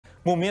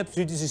Momentos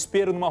de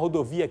desespero numa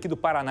rodovia aqui do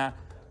Paraná.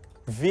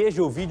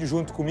 Veja o vídeo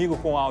junto comigo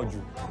com áudio.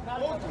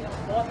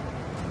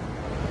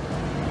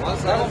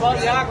 Nossa, um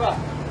balde de água.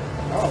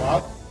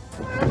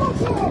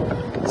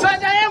 Sai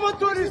daí,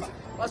 motorista!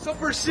 Passou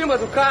por cima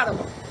do cara,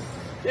 mano.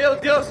 Meu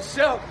Deus do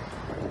céu!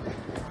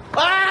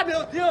 Ah,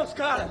 meu Deus,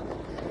 cara!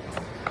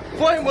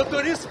 Foi o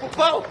motorista pro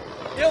pau!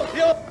 Meu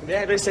Deus!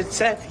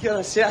 BR-277, que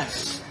lancei.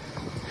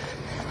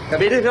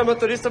 Acabei de ver o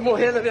motorista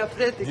morrer na minha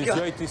frente aqui, ó.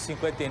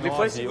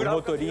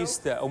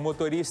 18h59, o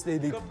motorista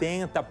ele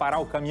tenta parar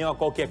o caminhão a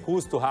qualquer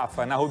custo,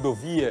 Rafa, na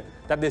rodovia,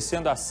 tá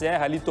descendo a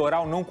serra,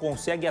 litoral, não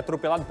consegue, é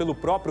atropelado pelo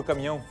próprio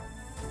caminhão.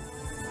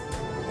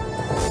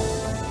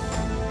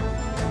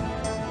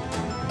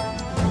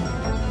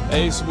 É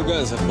isso,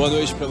 Buganza. Boa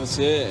noite para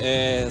você.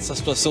 Essa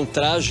situação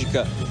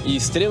trágica e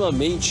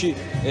extremamente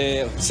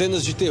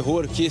cenas de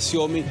terror que esse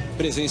homem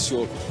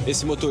presenciou.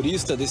 Esse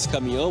motorista desse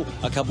caminhão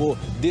acabou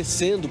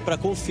descendo para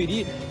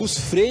conferir os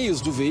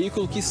freios do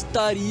veículo que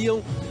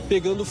estariam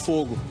pegando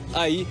fogo.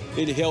 Aí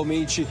ele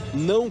realmente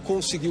não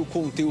conseguiu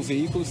conter o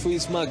veículo e foi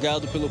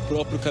esmagado pelo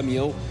próprio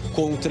caminhão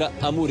contra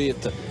a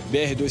mureta.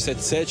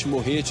 BR-277,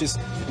 Morretes,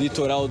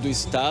 litoral do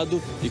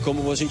estado. E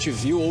como a gente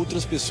viu,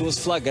 outras pessoas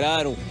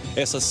flagraram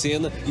essa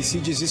cena e se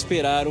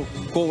desesperaram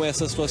com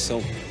essa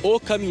situação. O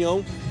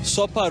caminhão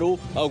só parou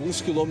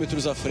alguns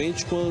quilômetros à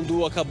frente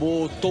quando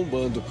acabou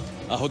tombando.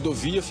 A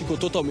rodovia ficou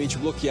totalmente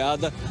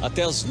bloqueada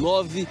até as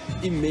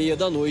 9h30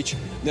 da noite,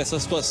 nessa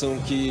situação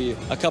que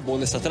acabou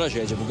nessa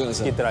tragédia,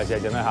 Buganza. Que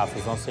tragédia, né, Rafa?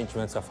 Os nossos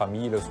sentimentos à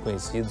família, aos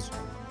conhecidos.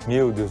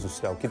 Meu Deus do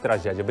céu, que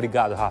tragédia.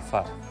 Obrigado,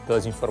 Rafa,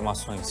 pelas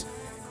informações.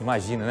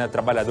 Imagina, né? O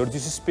trabalhador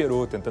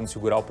desesperou tentando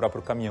segurar o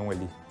próprio caminhão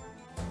ali.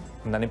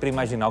 Não dá nem para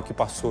imaginar o que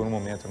passou no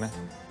momento, né?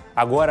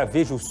 Agora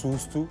veja o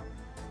susto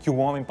que o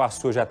homem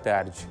passou já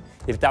tarde.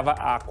 Ele estava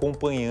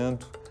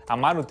acompanhando a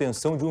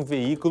manutenção de um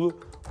veículo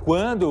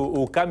quando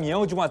o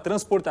caminhão de uma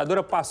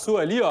transportadora passou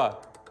ali, ó,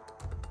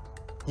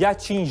 e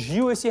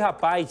atingiu esse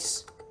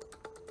rapaz.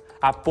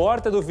 A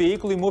porta do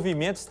veículo em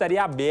movimento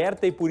estaria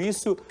aberta e por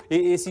isso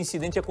esse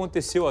incidente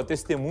aconteceu. Ó,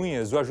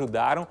 testemunhas o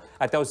ajudaram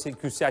até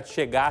que o SEAT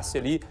chegasse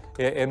ali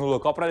no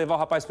local para levar o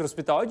rapaz para o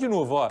hospital. Olha de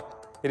novo, ó,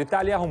 ele está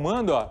ali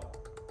arrumando, ó.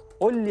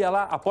 Olha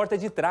lá, a porta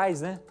de trás,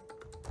 né?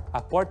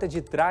 A porta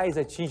de trás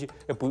atinge...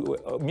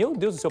 Meu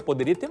Deus do céu,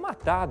 poderia ter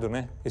matado,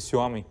 né, esse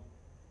homem,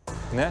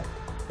 né?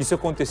 Isso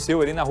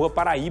aconteceu ali na rua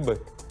Paraíba,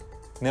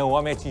 né? O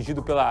homem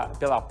atingido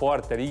pela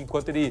porta ali,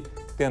 enquanto ele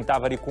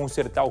tentava ali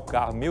consertar o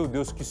carro. Meu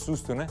Deus, que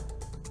susto, né?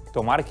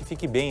 Tomara que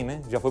fique bem,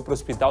 né? Já foi para o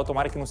hospital,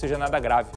 tomara que não seja nada grave.